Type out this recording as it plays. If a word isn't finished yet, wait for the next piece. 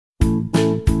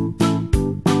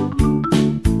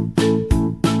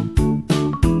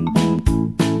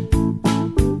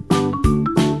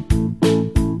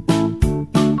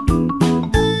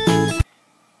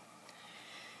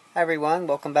Hi everyone,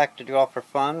 welcome back to Draw for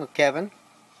Fun with Kevin.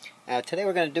 Today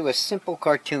we're going to do a simple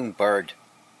cartoon bird.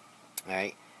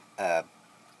 Alright,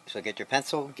 so get your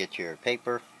pencil, get your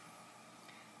paper,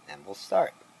 and we'll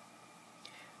start.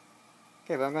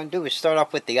 Okay, what I'm going to do is start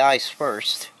off with the eyes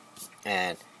first.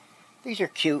 And these are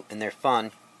cute and they're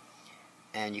fun.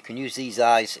 And you can use these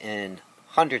eyes in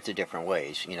hundreds of different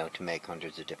ways, to make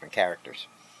hundreds of different characters.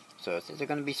 So these are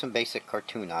going to be some basic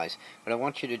cartoon eyes. What I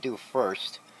want you to do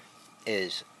first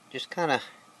is just kind of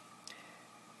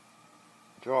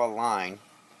draw a line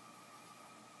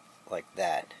like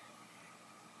that.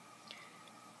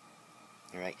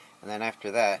 Alright, and then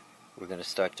after that, we're going to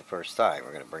start the first eye.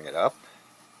 We're going to bring it up,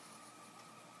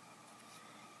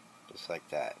 just like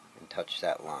that, and touch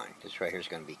that line. This right here is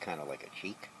going to be kind of like a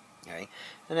cheek. Alright,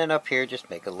 and then up here, just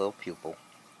make a little pupil.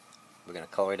 We're going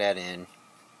to color that in,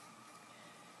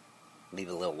 leave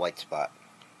a little white spot.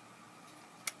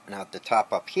 Now at the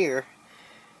top up here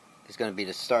is going to be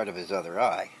the start of his other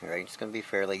eye, right? It's going to be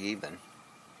fairly even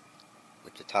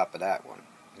with the top of that one.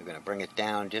 We're going to bring it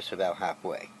down just about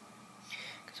halfway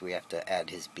because we have to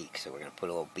add his beak. So we're going to put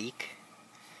a little beak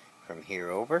from here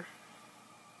over,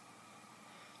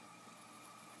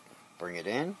 bring it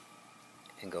in,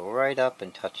 and go right up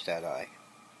and touch that eye.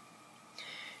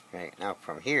 Right, now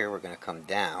from here we're going to come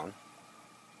down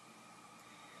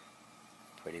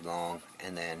pretty long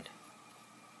and then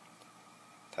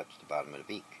touch the bottom of the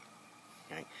beak.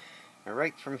 Right. Now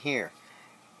right from here,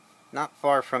 not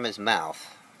far from his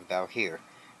mouth, about here,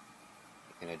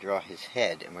 we're going to draw his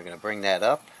head and we're going to bring that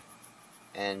up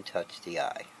and touch the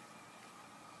eye.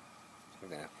 We're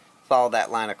going to follow that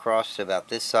line across to about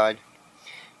this side.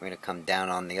 We're going to come down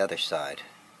on the other side.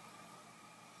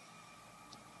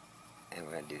 And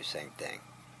we're going to do the same thing.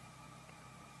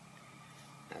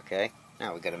 Okay,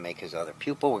 now we've got to make his other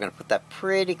pupil. We're going to put that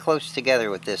pretty close together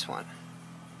with this one.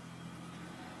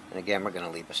 And again, we're going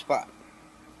to leave a spot.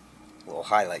 A little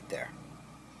highlight there.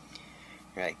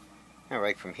 Right. Now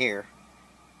right from here,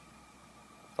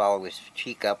 follow his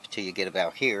cheek up till you get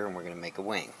about here, and we're going to make a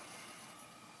wing.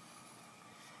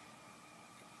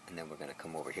 And then we're going to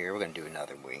come over here. We're going to do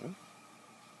another wing.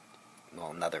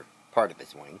 Well, another part of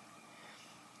his wing.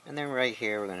 And then right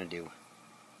here, we're going to do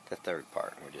the third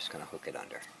part. We're just going to hook it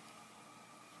under.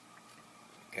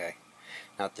 Okay.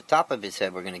 Now at the top of his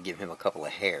head, we're going to give him a couple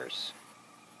of hairs.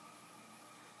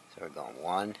 So we're going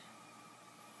 1,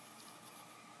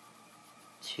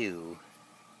 2,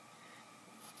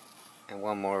 and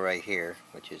one more right here,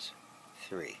 which is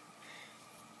 3.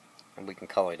 And we can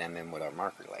color them in with our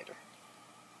marker later.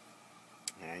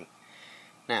 Alright.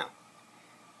 Now,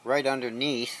 right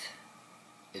underneath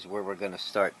is where we're going to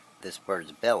start this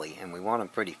bird's belly, and we want him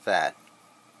pretty fat.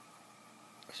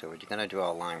 So we're going to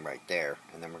draw a line right there,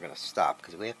 and then we're going to stop,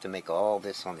 because we have to make all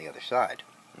this on the other side.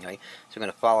 Okay? So we're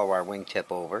going to follow our wingtip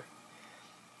over.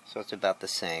 So it's about the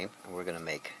same. And we're going to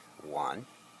make 1,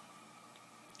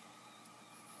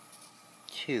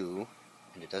 2,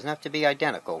 and it doesn't have to be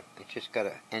identical. It's just got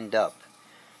to end up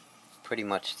pretty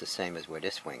much the same as where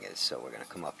this wing is. So we're going to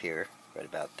come up here, right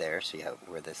about there. See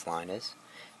where this line is?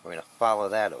 We're going to follow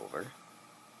that over.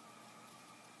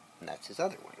 And that's his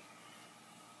other wing.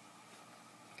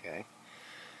 Okay.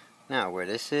 Now where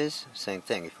this is, same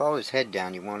thing. You follow his head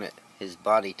down, you want his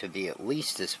body to be at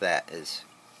least as fat as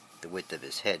the width of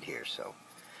his head here, so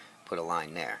put a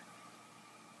line there.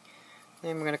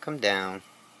 Then we're going to come down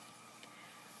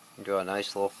and draw a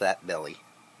nice little fat belly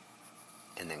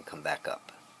and then come back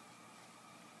up.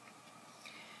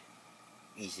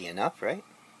 Easy enough, right?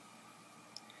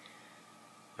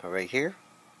 Now right here,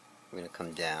 we're going to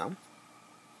come down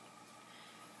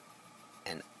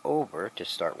and over to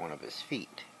start one of his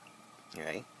feet.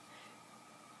 Alright?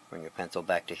 Bring your pencil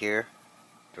back to here.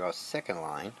 Draw a second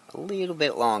line, a little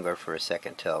bit longer for a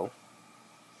second toe,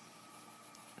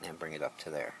 and bring it up to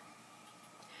there.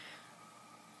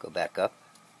 Go back up,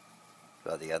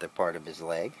 draw the other part of his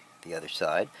leg, the other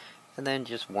side, and then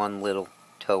just one little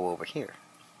toe over here.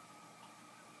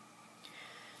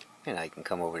 And now you can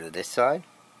come over to this side.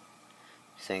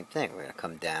 Same thing, we're going to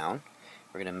come down,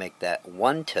 we're going to make that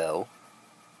one toe,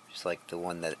 just like the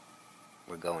one that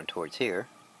we're going towards here.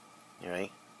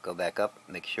 Alright? Go back up,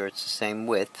 make sure it's the same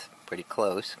width, pretty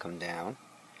close, come down,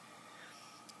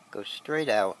 go straight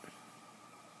out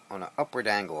on an upward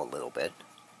angle a little bit,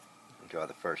 and draw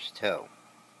the first toe.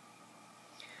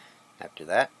 After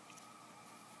that,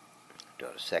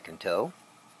 draw the second toe,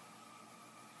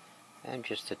 and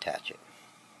just attach it.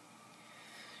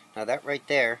 Now that right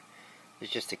there is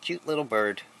just a cute little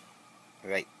bird,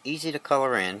 right, easy to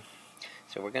color in,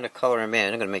 so we're going to color him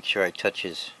in. I'm going to make sure I touch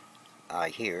his eye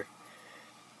here.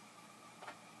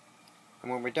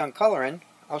 And when we're done coloring,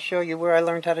 I'll show you where I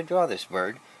learned how to draw this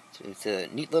bird. It's a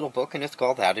neat little book, and it's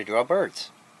called How to Draw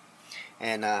Birds.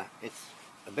 And it's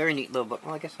a very neat little book.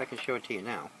 Well, I guess I can show it to you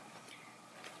now.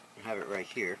 I have it right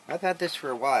here. I've had this for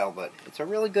a while, but it's a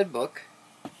really good book.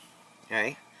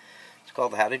 Okay, it's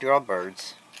called How to Draw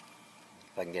Birds.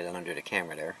 If I can get it under the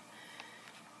camera there.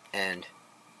 And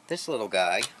this little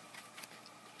guy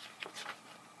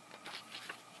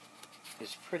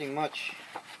is pretty much,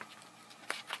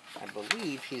 I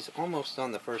believe he's almost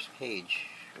on the first page.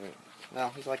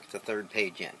 Well, he's like the third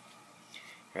page in.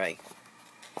 Right.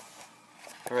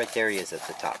 Right there he is at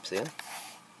the top, see him?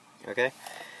 Okay?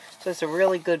 So it's a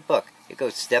really good book. It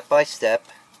goes step by step.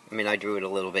 I mean, I drew it a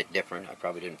little bit different. I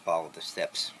probably didn't follow the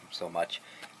steps so much.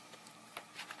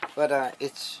 But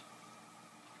it's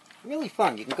really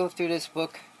fun. You can go through this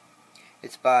book.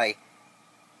 It's by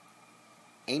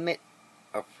Amit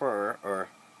Offer, or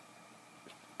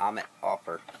Amit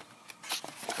Offer.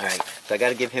 Alright, so I got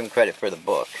to give him credit for the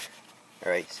book.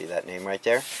 Alright, see that name right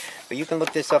there? But you can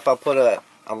look this up. I'll put a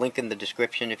link in the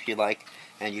description if you like,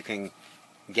 and you can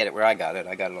get it where I got it.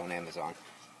 I got it on Amazon.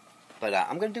 But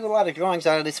I'm going to do a lot of drawings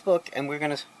out of this book, and we're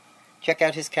going to check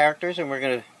out his characters, and we're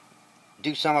going to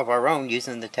do some of our own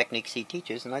using the techniques he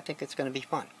teaches, and I think it's going to be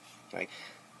fun. Right?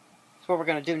 So what we're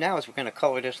going to do now is we're going to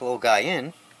color this little guy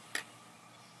in,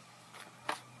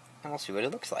 and we'll see what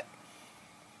it looks like.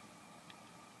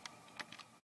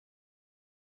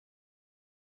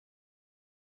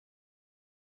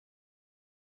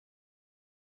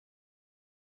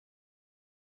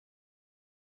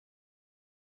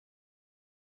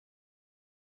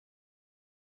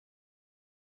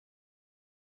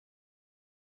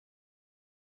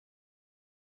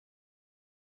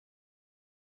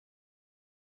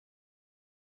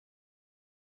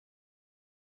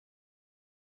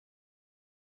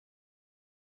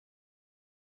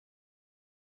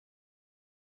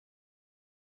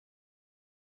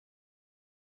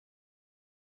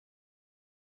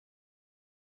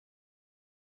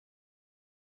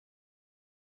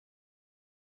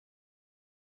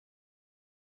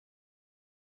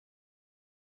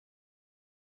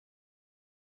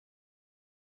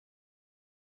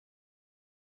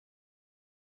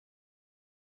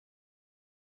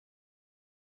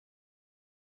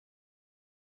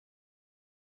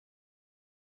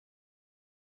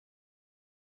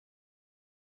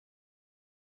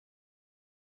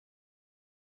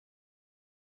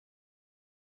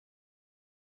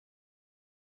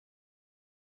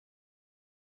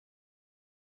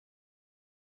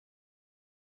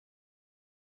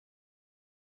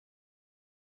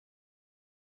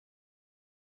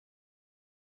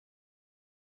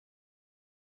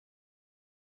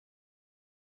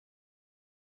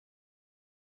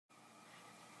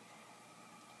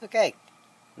 Okay,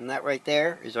 and that right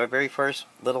there is our very first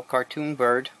little cartoon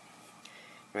bird,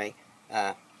 right?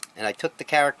 And I took the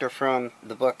character from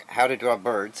the book How to Draw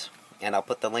Birds, and I'll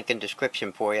put the link in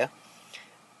description for you.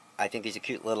 I think he's a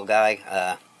cute little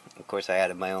guy. Of course, I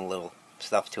added my own little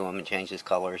stuff to him and changed his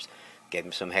colors, gave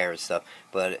him some hair and stuff.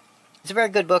 But it's a very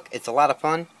good book. It's a lot of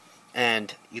fun,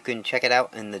 and you can check it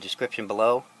out in the description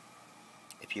below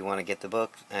if you want to get the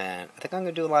book. And I think I'm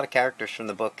going to do a lot of characters from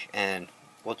the book, and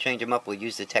we'll change them up. We'll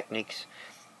use the techniques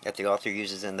that the author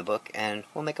uses in the book, and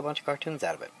we'll make a bunch of cartoons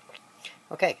out of it.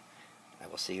 Okay, I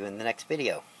will see you in the next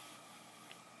video.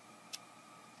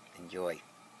 Enjoy.